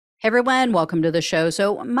Hey everyone, welcome to the show.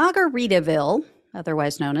 So, Margaritaville,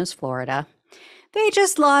 otherwise known as Florida, they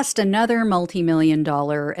just lost another multi-million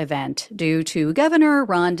dollar event due to Governor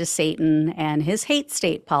Ron DeSantis and his hate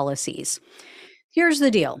state policies. Here's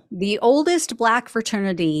the deal. The oldest Black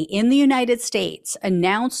fraternity in the United States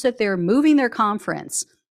announced that they're moving their conference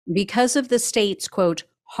because of the state's, quote,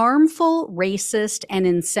 harmful, racist, and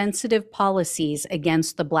insensitive policies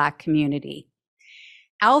against the Black community.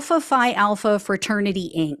 Alpha Phi Alpha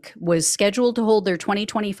Fraternity Inc. was scheduled to hold their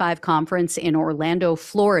 2025 conference in Orlando,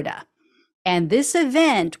 Florida. And this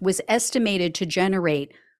event was estimated to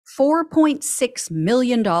generate $4.6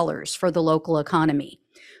 million for the local economy.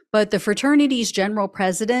 But the fraternity's general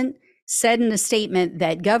president said in a statement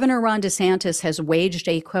that Governor Ron DeSantis has waged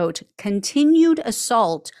a, quote, continued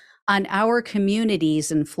assault on our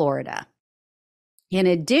communities in Florida. In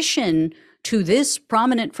addition to this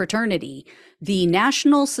prominent fraternity, the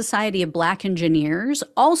National Society of Black Engineers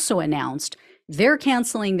also announced they're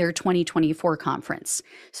canceling their 2024 conference.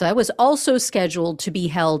 So that was also scheduled to be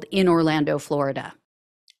held in Orlando, Florida.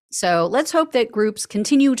 So let's hope that groups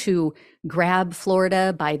continue to grab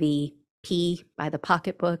Florida by the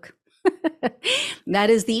pocketbook.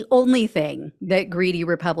 That is the only thing that greedy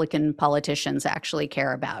Republican politicians actually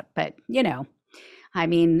care about. But, I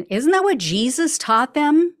mean, isn't that what Jesus taught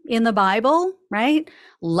them in the Bible, right?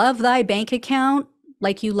 Love thy bank account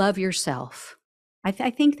like you love yourself. I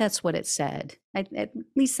think that's what it said. At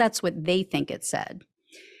least that's what they think it said.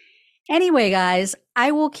 Anyway, guys,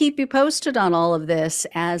 I will keep you posted on all of this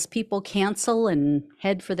as people cancel and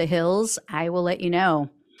head for the hills. I will let you know.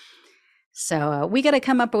 So we got to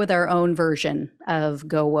come up with our own version of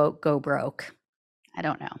go woke, go broke. I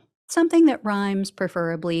don't know. Something that rhymes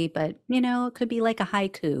preferably, but it could be like a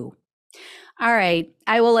haiku. All right.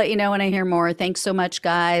 I will let you know when I hear more. Thanks so much,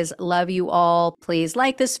 guys. Love you all. Please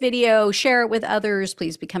like this video, share it with others.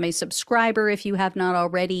 Please become a subscriber if you have not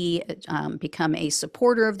already. Become a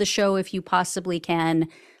supporter of the show if you possibly can.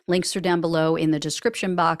 Links are down below in the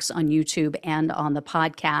description box on YouTube and on the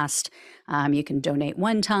podcast. You can donate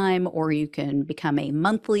one time or you can become a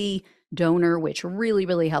monthly donor, which really,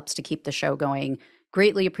 really helps to keep the show going.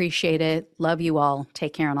 Greatly appreciate it. Love you all.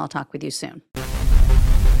 Take care, and I'll talk with you soon.